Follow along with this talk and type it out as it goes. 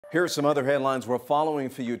Here are some other headlines we're following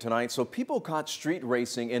for you tonight. So people caught street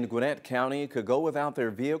racing in Gwinnett County could go without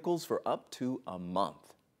their vehicles for up to a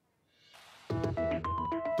month.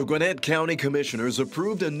 The Gwinnett County Commissioners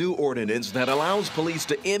approved a new ordinance that allows police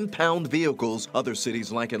to impound vehicles. Other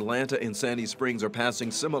cities like Atlanta and Sandy Springs are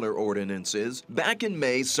passing similar ordinances. Back in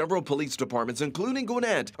May, several police departments, including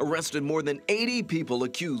Gwinnett, arrested more than 80 people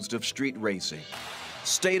accused of street racing.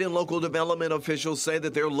 State and local development officials say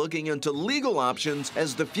that they're looking into legal options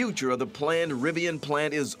as the future of the planned Rivian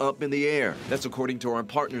plant is up in the air. That's according to our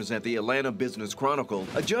partners at the Atlanta Business Chronicle.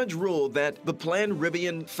 A judge ruled that the planned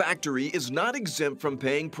Rivian factory is not exempt from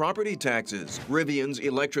paying property taxes. Rivian's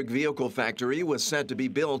electric vehicle factory was set to be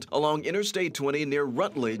built along Interstate 20 near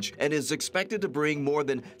Rutledge and is expected to bring more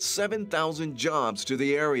than 7,000 jobs to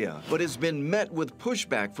the area, but has been met with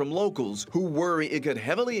pushback from locals who worry it could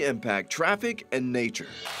heavily impact traffic and nature.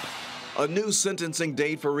 A new sentencing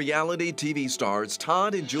date for reality TV stars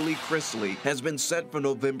Todd and Julie Chrisley has been set for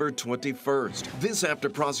November 21st. This after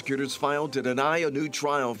prosecutors filed to deny a new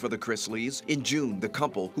trial for the Chrisleys. In June, the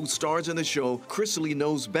couple, who stars in the show Chrisley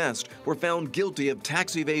Knows Best, were found guilty of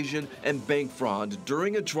tax evasion and bank fraud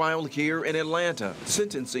during a trial here in Atlanta.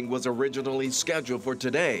 Sentencing was originally scheduled for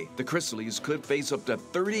today. The Chrisleys could face up to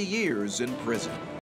 30 years in prison.